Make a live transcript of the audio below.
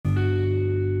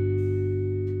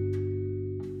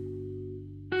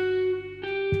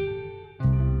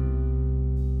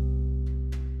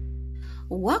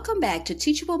Welcome back to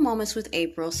Teachable Moments with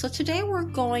April. So today we're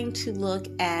going to look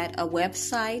at a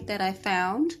website that I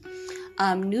found,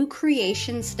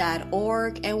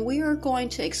 newcreations.org, and we are going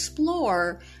to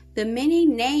explore the many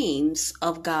names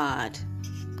of God.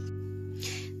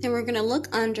 Then we're going to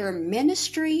look under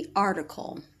Ministry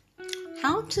Article,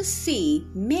 How to See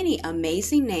Many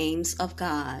Amazing Names of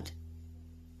God.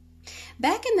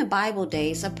 Back in the Bible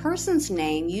days, a person's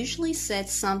name usually said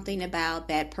something about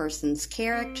that person's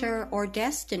character or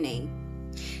destiny.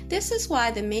 This is why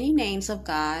the many names of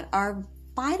God are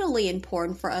vitally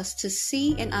important for us to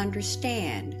see and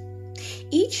understand.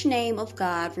 Each name of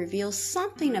God reveals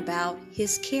something about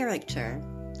His character.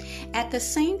 At the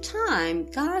same time,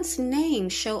 God's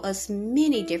names show us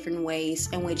many different ways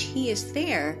in which He is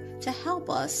there to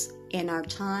help us in our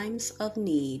times of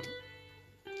need.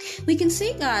 We can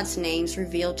see God's names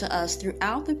revealed to us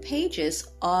throughout the pages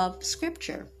of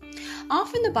Scripture.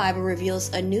 Often the Bible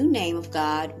reveals a new name of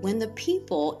God when the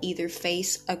people either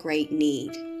face a great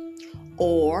need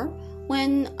or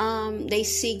when they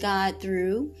see God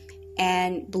through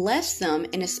and bless them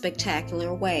in a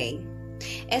spectacular way.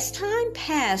 As time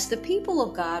passed, the people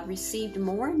of God received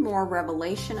more and more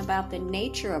revelation about the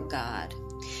nature of God.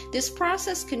 This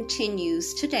process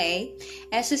continues today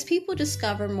as His people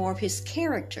discover more of His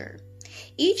character.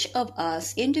 Each of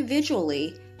us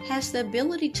individually has the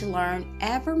ability to learn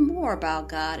ever more about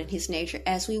God and His nature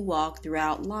as we walk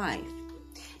throughout life.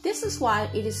 This is why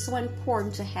it is so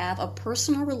important to have a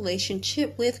personal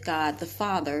relationship with God the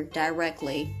Father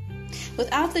directly.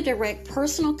 Without the direct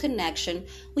personal connection,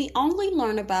 we only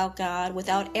learn about God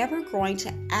without ever growing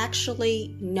to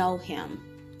actually know Him.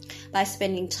 By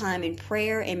spending time in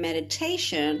prayer and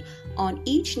meditation on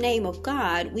each name of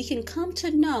God, we can come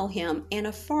to know Him in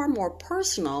a far more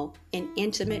personal and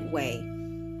intimate way.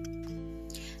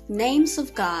 Names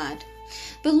of God.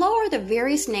 Below are the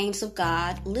various names of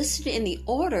God listed in the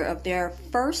order of their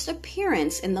first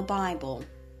appearance in the Bible.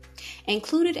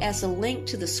 Included as a link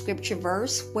to the scripture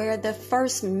verse where the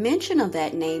first mention of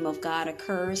that name of God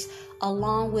occurs,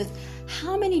 along with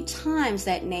how many times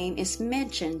that name is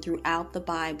mentioned throughout the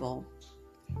Bible.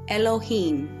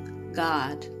 Elohim,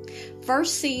 God,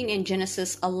 first seen in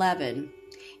Genesis 11,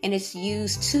 and it's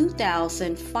used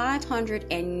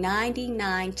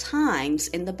 2,599 times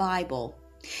in the Bible.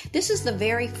 This is the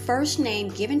very first name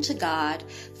given to God,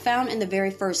 found in the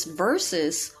very first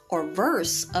verses or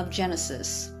verse of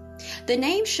Genesis. The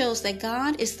name shows that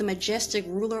God is the majestic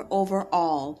ruler over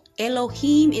all.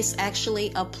 Elohim is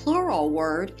actually a plural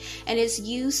word and is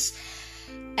used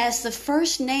as the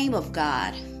first name of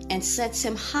God and sets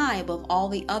Him high above all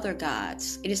the other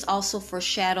gods. It is also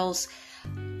foreshadows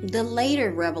the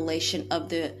later revelation of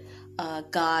the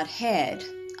Godhead,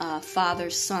 Father,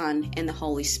 Son, and the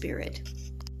Holy Spirit.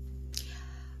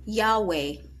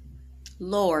 Yahweh,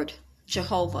 Lord,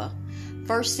 Jehovah,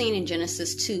 first seen in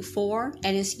Genesis 2:4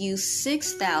 and is used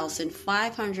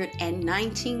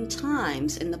 6,519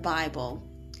 times in the Bible.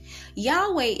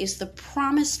 Yahweh is the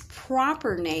promised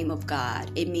proper name of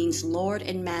God. It means Lord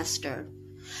and Master.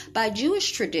 By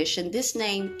Jewish tradition, this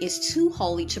name is too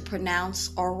holy to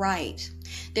pronounce or write.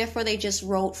 Therefore, they just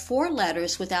wrote 4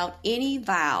 letters without any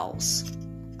vowels.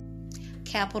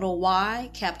 Capital Y,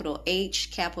 capital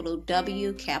H, capital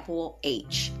W, capital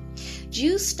H.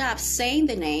 Jews stopped saying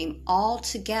the name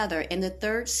altogether in the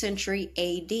 3rd century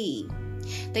AD.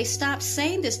 They stopped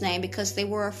saying this name because they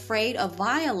were afraid of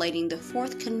violating the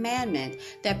 4th commandment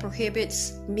that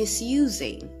prohibits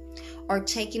misusing or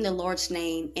taking the Lord's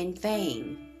name in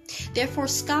vain. Therefore,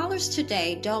 scholars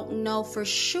today don't know for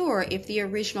sure if the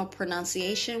original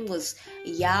pronunciation was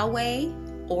Yahweh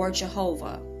or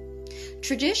Jehovah.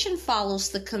 Tradition follows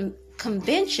the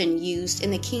convention used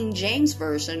in the King James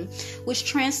Version, which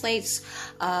translates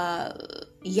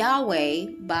Yahweh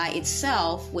by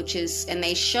itself, which is, and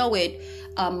they show it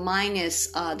minus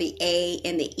the A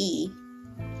and the E,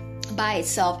 by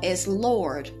itself as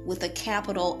Lord with a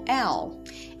capital L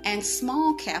and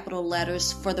small capital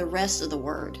letters for the rest of the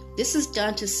word. This is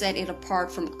done to set it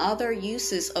apart from other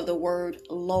uses of the word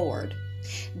Lord.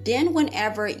 Then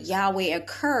whenever Yahweh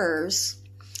occurs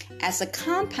as a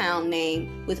compound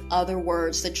name with other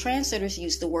words, the translators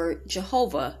use the word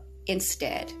Jehovah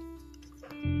instead.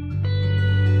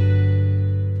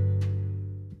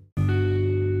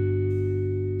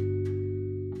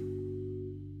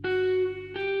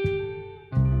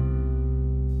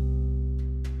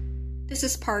 This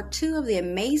is part 2 of the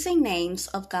amazing names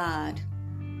of God.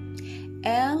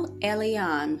 El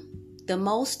Elyon, the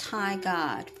Most High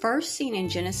God, first seen in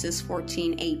Genesis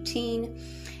 14:18,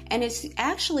 and it's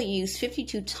actually used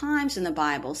 52 times in the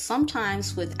Bible,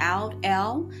 sometimes without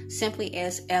El, simply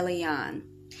as Elyon.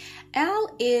 El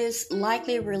is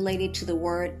likely related to the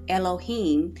word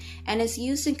Elohim and is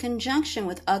used in conjunction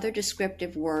with other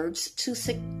descriptive words to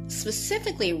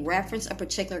specifically reference a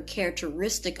particular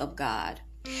characteristic of God.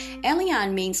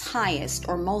 Elyon means highest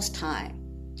or most high.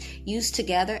 Used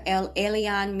together, El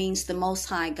Elyon means the Most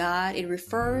High God. It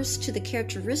refers to the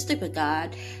characteristic of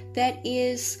God that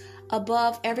is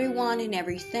above everyone and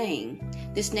everything.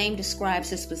 This name describes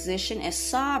his position as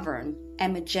sovereign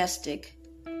and majestic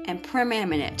and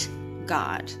preeminent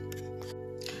God.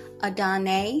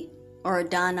 Adonai or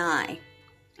Adonai,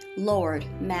 Lord,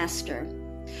 Master.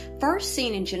 First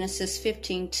seen in Genesis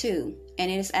 15:2,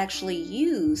 and it is actually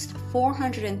used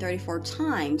 434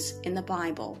 times in the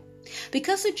Bible.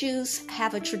 Because the Jews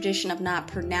have a tradition of not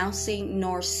pronouncing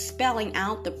nor spelling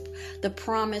out the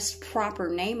promised proper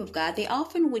name of God, they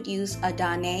often would use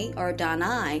Adonai or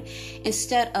Adonai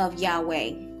instead of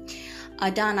Yahweh.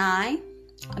 Adonai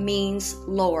means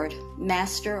Lord,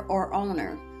 Master, or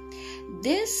Owner.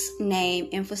 This name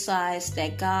emphasized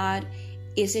that God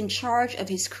is in charge of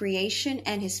his creation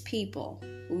and his people,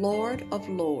 Lord of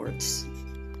Lords.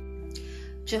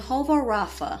 Jehovah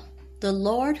Rapha, the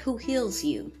Lord who heals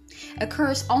you,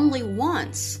 occurs only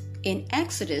once in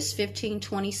Exodus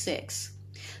 15:26.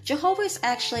 Jehovah is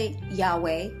actually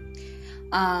Yahweh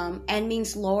and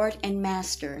means Lord and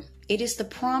Master. It is the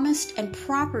promised and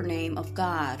proper name of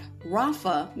God.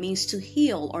 Rapha means to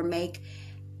heal or make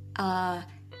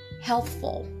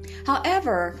healthful.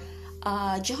 However,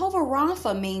 Jehovah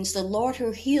Rapha means the Lord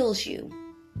who heals you.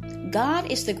 God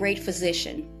is the great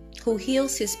physician who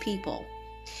heals his people.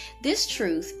 This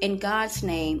truth in God's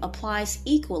name applies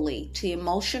equally to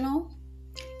emotional,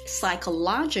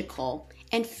 psychological,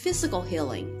 and physical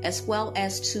healing, as well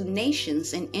as to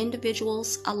nations and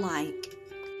individuals alike.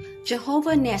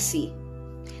 Jehovah Nissi,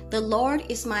 the Lord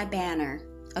is my banner,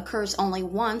 occurs only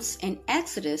once in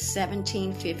Exodus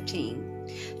 17:15.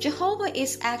 Jehovah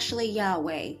is actually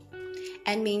Yahweh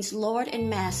and means Lord and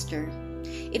Master.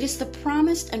 It is the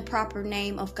promised and proper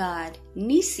name of God.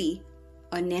 Nissi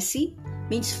or Nissi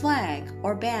means flag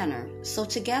or banner. So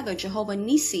together, Jehovah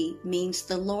Nissi means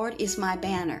the Lord is my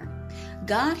banner.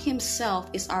 God himself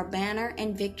is our banner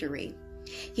and victory.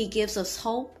 He gives us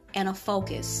hope and a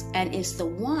focus and is the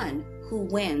one who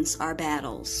wins our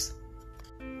battles.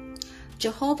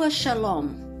 Jehovah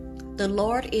Shalom, the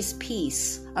Lord is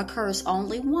peace, occurs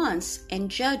only once in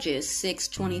Judges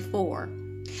 6:24.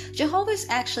 Jehovah is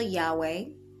actually Yahweh,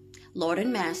 Lord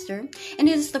and Master, and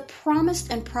it is the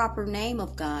promised and proper name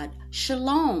of God.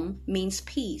 Shalom means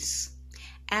peace,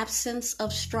 absence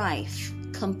of strife,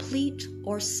 complete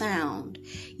or sound.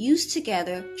 Used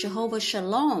together, Jehovah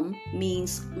Shalom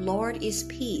means Lord is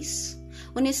peace.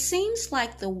 When it seems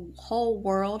like the whole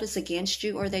world is against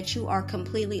you or that you are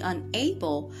completely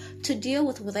unable to deal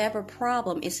with whatever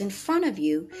problem is in front of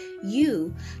you,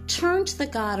 you turn to the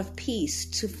God of peace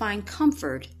to find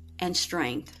comfort and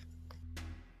strength.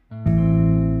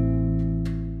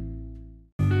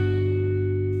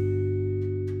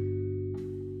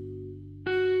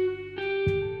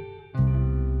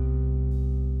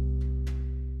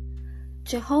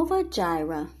 Jehovah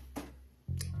Jireh,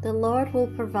 the Lord will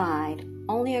provide,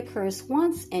 only occurs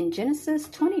once in Genesis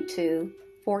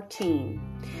 22:14.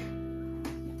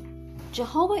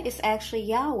 Jehovah is actually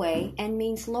Yahweh and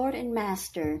means Lord and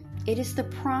Master. It is the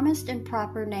promised and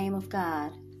proper name of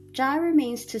God. Jireh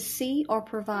means to see or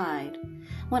provide.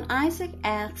 When Isaac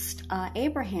asked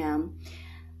Abraham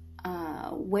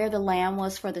where the lamb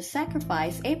was for the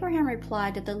sacrifice, Abraham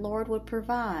replied that the Lord would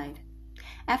provide.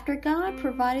 After God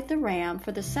provided the ram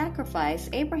for the sacrifice,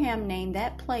 Abraham named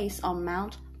that place on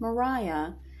Mount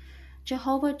Moriah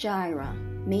Jehovah Jireh,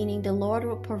 meaning the Lord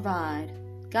will provide.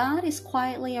 God is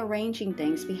quietly arranging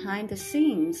things behind the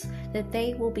scenes that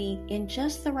they will be in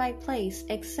just the right place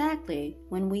exactly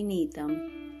when we need them.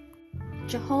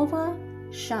 Jehovah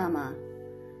Shammah,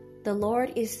 the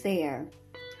Lord is there,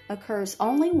 occurs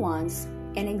only once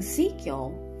in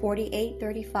Ezekiel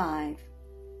 48:35.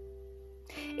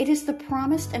 It is the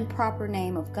promised and proper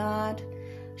name of God.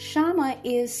 Shammah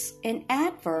is an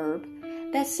adverb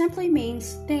that simply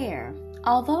means there,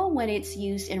 although when it's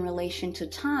used in relation to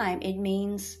time, it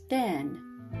means then.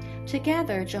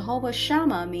 Together, Jehovah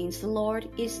Shammah means the Lord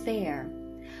is there.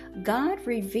 God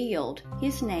revealed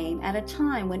his name at a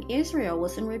time when Israel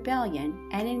was in rebellion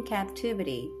and in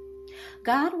captivity.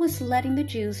 God was letting the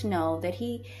Jews know that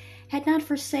he had not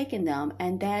forsaken them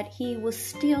and that he was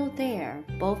still there,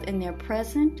 both in their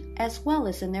present as well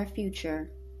as in their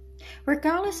future.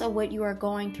 Regardless of what you are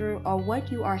going through or what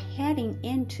you are heading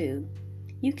into,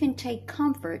 you can take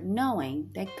comfort knowing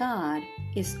that God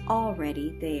is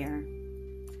already there.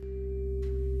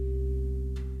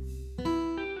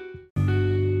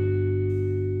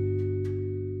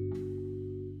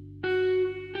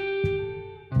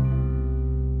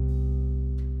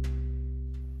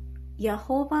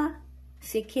 Yehovah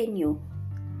Tsidkenu,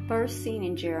 first seen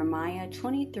in Jeremiah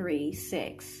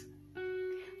 23:6.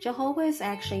 Jehovah is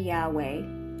actually Yahweh,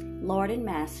 Lord and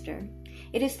Master.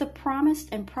 It is the promised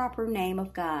and proper name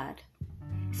of God.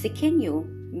 Tsidkenu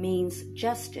means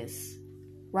justice,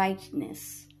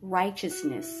 righteousness,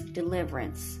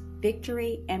 deliverance,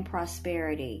 victory, and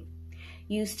prosperity.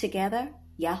 Used together,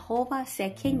 Yehovah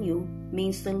Tsidkenu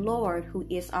means the Lord who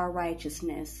is our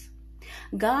righteousness.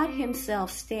 God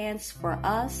himself stands for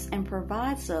us and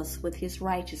provides us with his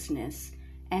righteousness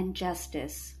and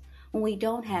justice when we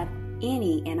don't have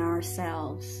any in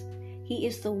ourselves. He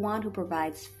is the one who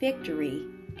provides victory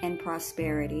and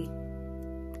prosperity.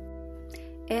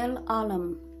 El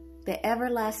Olam, the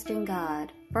everlasting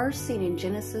God, first seen in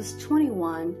Genesis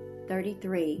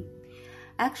 21:33,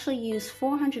 actually used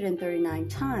 439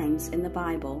 times in the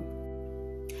Bible.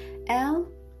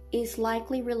 El is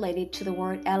likely related to the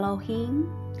word Elohim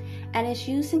and is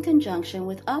used in conjunction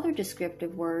with other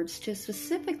descriptive words to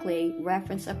specifically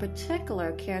reference a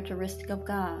particular characteristic of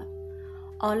God.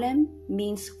 Olam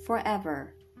means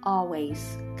forever,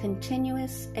 always,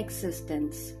 continuous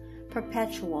existence,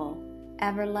 perpetual,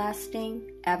 everlasting,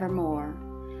 evermore,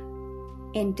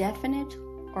 indefinite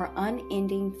or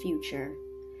unending future.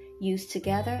 Used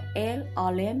together, El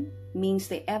Olam means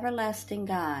the everlasting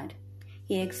God.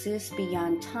 He exists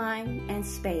beyond time and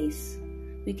space.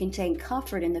 We can take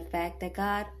comfort in the fact that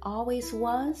God always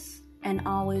was and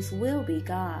always will be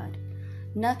God.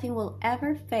 Nothing will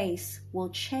ever face will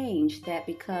change that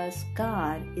because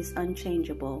God is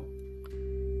unchangeable.